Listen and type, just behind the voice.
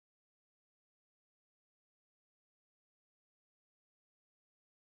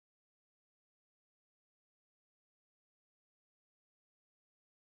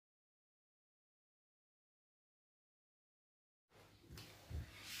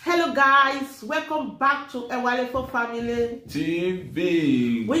Hello guys, welcome back to Ewaleifoh Family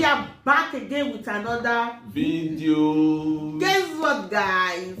TV. We are back again with another video. Guess what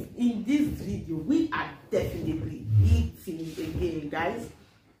guys? In this video, we are definitely eating again guys.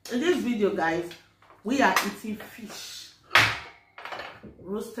 In this video guys, we are eating fish,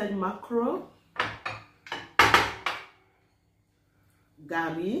 roasted mackerel,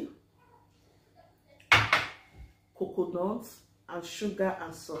 Garri, coconuts, and sugar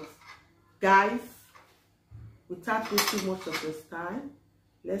and salt. Guys, without wasting much of this time,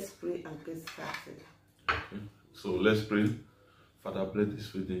 let's pray and get started. Okay. So let's pray. Father, bless this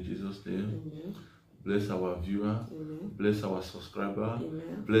food in Jesus' name. Amen. Bless our viewer. Amen. Bless our subscriber.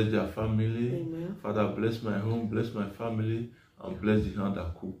 Amen. Bless their family. Amen. Father, bless my home, bless my family, and bless the hand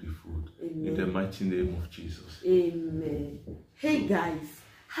that cooked the food. Amen. In the mighty name of Jesus. Amen. Hey guys,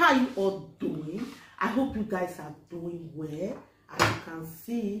 how you all doing? I hope you guys are doing well. As you can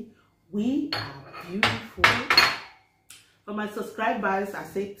see, we are beautiful. For my subscribers, I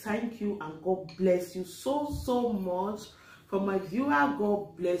say thank you and God bless you so much. For my viewer,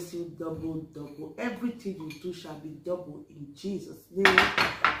 God bless you double. Everything you do shall be double in Jesus' name.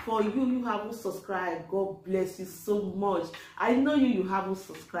 For you haven't subscribed, God bless you so much. I know you haven't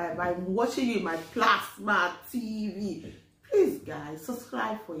subscribed. I'm watching you in my plasma TV. Please guys,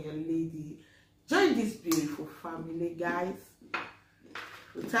 subscribe for your lady. Join this beautiful family guys.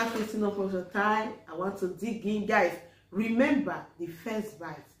 Without wasting up of your time, I want to dig in guys. Remember, the first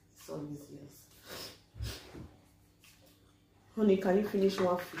bite is always yours. Honey, can you finish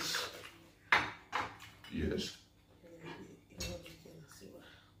one fish? Yes.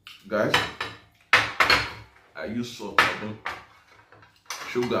 Guys, I use salt, I don't.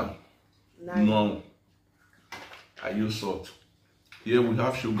 Sugar. Nice. No. I use salt. Here we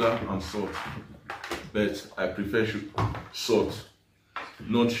have sugar and salt, but I prefer salt,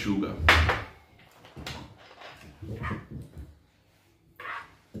 not sugar.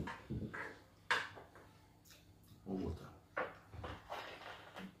 Or water.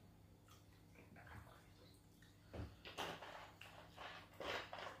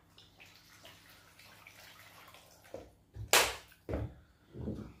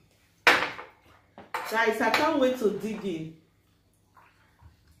 Guys, I can't wait to dig in.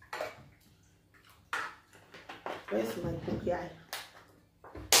 Where's my cookie eye?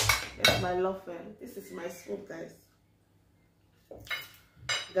 That's my love fan. This is my spoon, guys.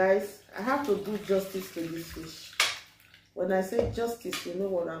 Guys, I have to do justice to this fish. When I say justice, you know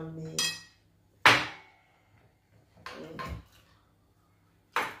what I mean.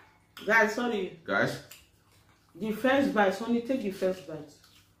 Guys, sorry. Guys, The first bite, Sonny, take the first bite.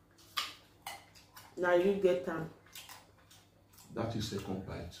 Now you get time. that is second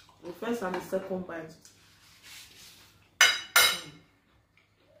bite. The first and the second bite.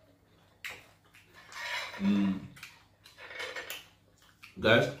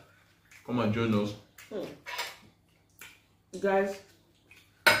 Guys, come and join us. Guys,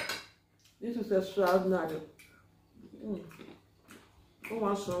 this is extraordinary. Who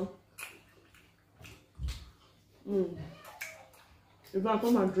wants some? You can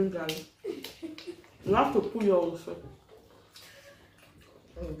come and drink, guys. You have to pull your own stuff.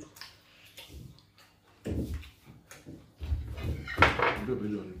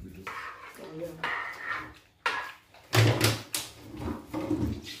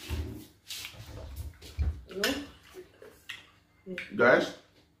 Guys,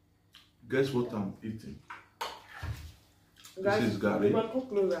 guess what I'm eating? Guys, this is Garri. you can cook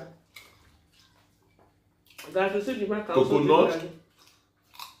closer. Guys, you see the man can Coconut.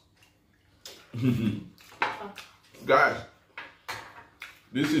 Guys,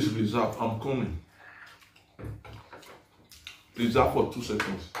 this is reserve. I'm coming. Reserve for 2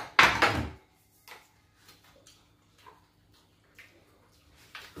 seconds.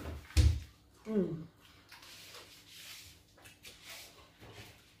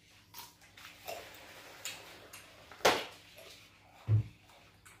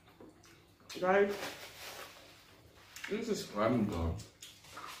 Guys, this is I'm gone.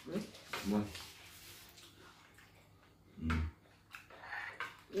 Come on.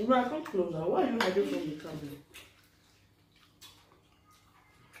 you can come closer. Why are you hiding from the camera?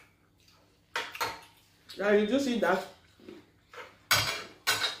 Guys, you just see that?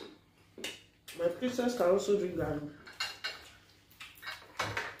 My princess can also drink Garri.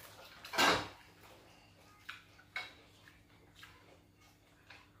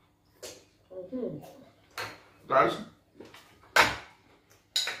 Guys,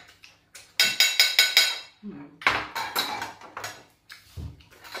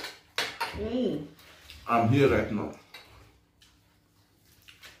 Mm. I'm here right now.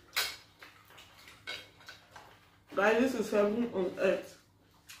 Guys, this is heaven on earth.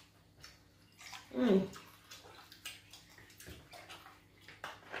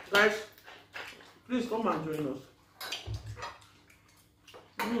 Guys, please come and join us.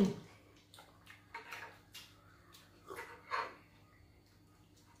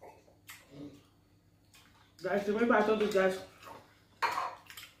 Guys, remember I told you guys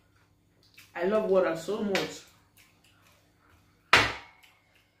I love water so much.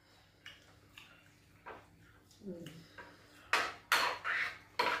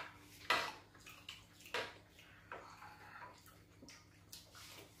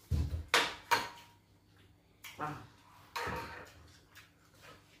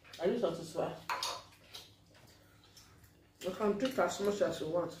 Are you satisfied? You can drink as much as you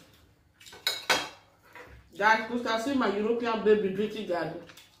want. Guys, you can see my European baby drinking Garri.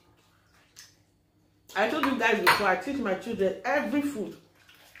 I told you guys before, I teach my children every food.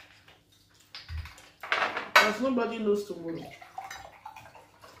 Because nobody knows tomorrow.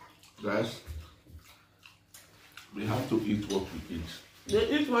 Guys, we have to eat what we eat. They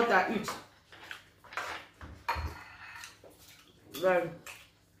eat what I eat. Right.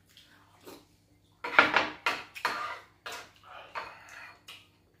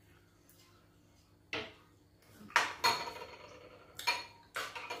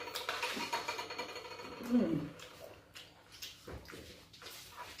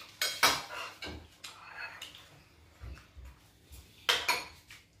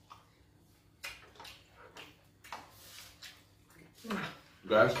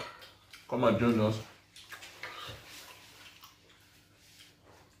 Guys, come and join us.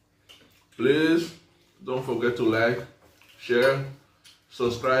 Please don't forget to like, share,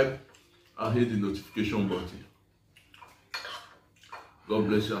 subscribe, and hit the notification button. God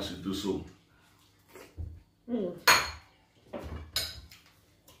bless you as you do so.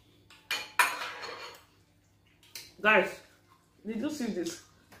 Guys, did you see this?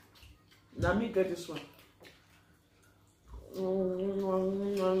 Let me get this one.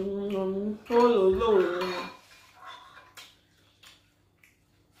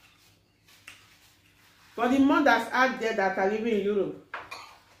 For the mothers out there that are living in Europe,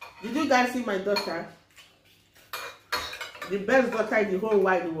 did you guys see my daughter? The best daughter in the whole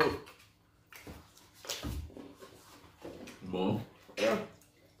wide world. Mom? Yeah.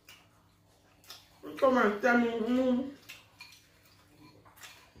 Come and tell me.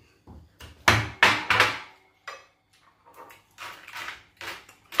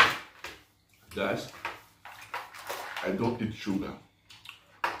 Guys, I don't eat sugar.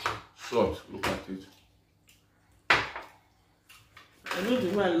 Salt, look at it. I know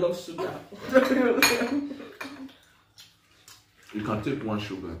the way I love sugar. You can take one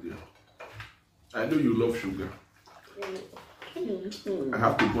sugar there. I know you love sugar. I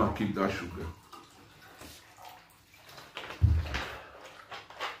have to go and keep that sugar.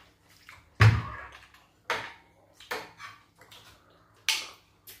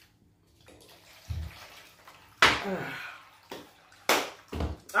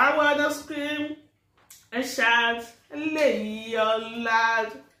 I wanna scream and shout and lay your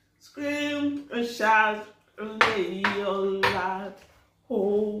loud. Scream and shout and lay your loud.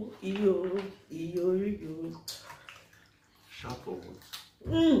 Oh, yo. Shout for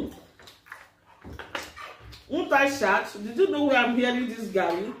what? Won't I shout? Did you know where I'm hearing this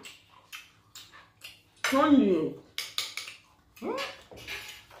Garri? Turn you.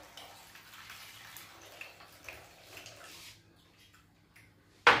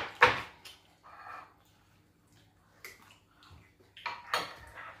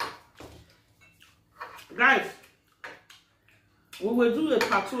 Guys, we will do a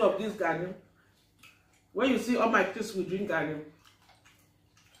part 2 of this Garri. When you see all my kids will drink Garri,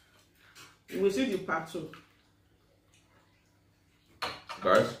 you will see the part 2.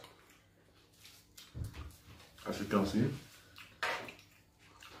 Guys, as you can see,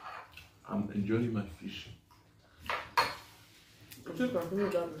 I'm enjoying my fish. I think I can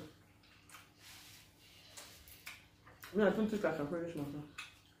finish that. I don't think I can finish myself.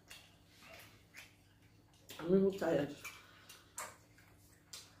 I'm even tired.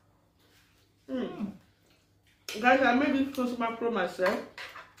 Guys, I made this close macro myself.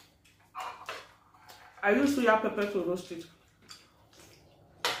 I used soya pepper to roast it.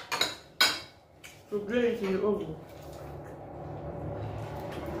 To grill it in the oven.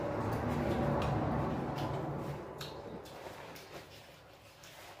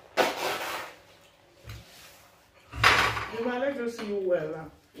 Let us see you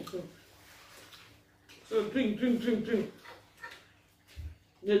well. Okay. So drink.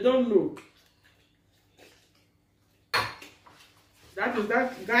 They don't know. That is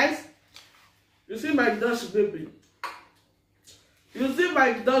that, guys. You see my Dutch baby. You see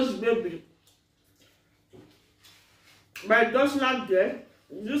my Dutch baby. My Dutch not there.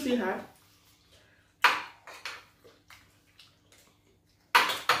 You see her?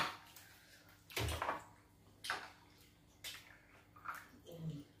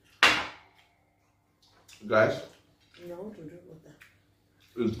 Guys, No, to drink water.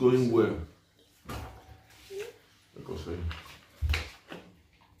 it's going well. Because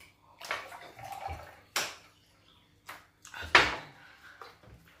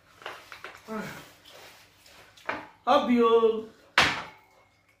Hope you.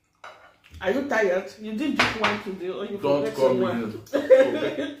 Are you tired? You did drink wine today, or you don't forget come wine? in.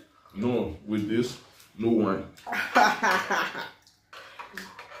 Okay. No, with this, no wine.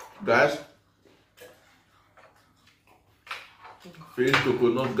 Guys, face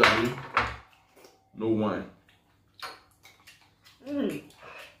coconut garri, no wine. Mm.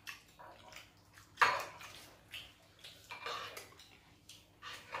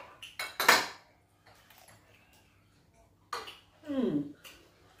 Mm.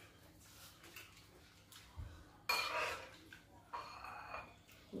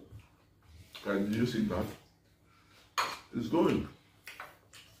 Did you see that? It's going.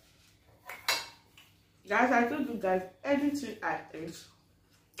 Guys, I told you guys, anything I eat,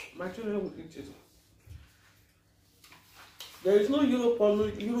 my children will eat it. There is no Europe or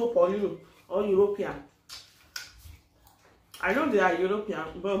European. I know they are European,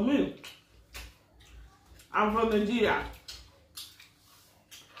 but me, I'm from Nigeria.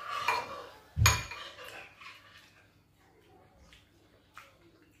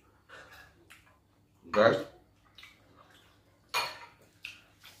 Guys,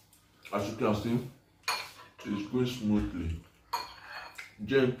 as you can see, it's going smoothly,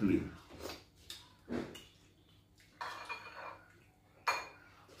 gently.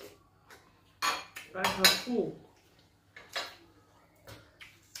 I have full.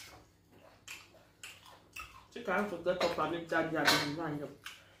 She can't forget up and eat that in mind.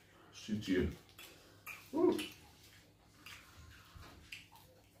 Sit here. Ooh.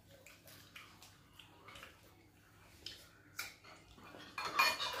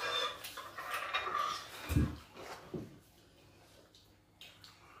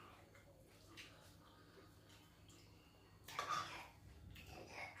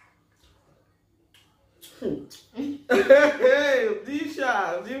 Hey,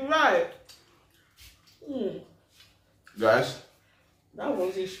 Disha, divine. Guys, That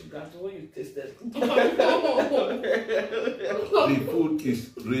wasn't sugar, the way you tasted. the food is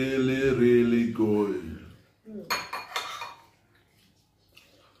really good.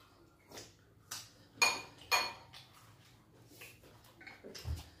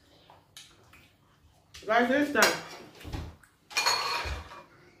 Guys, next time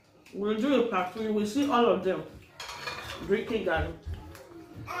we'll do a part 3. We'll see all of them drinking Garri.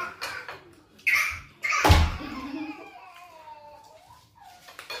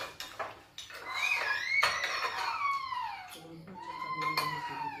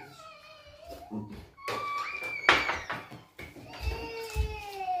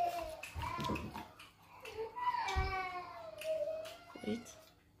 Wait.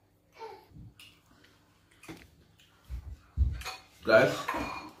 Guys,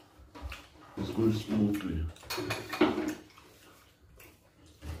 it's going smoothly.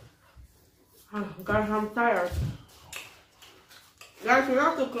 Guys, I'm tired. Guys, we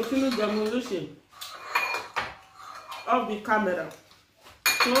have to continue demolition of the camera.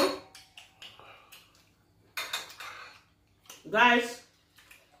 So, guys,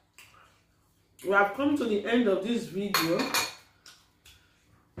 we have come to the end of this video.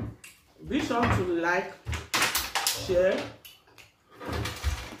 Be sure to like, share,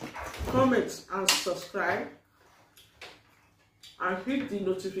 comment and subscribe, and hit the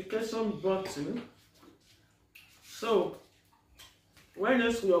notification button so when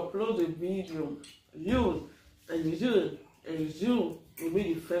else we upload a video, you will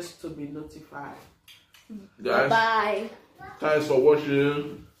be the first to be notified. Guys, Bye. thanks for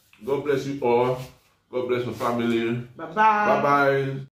watching. God bless you all. God bless your family. Bye bye. Bye bye.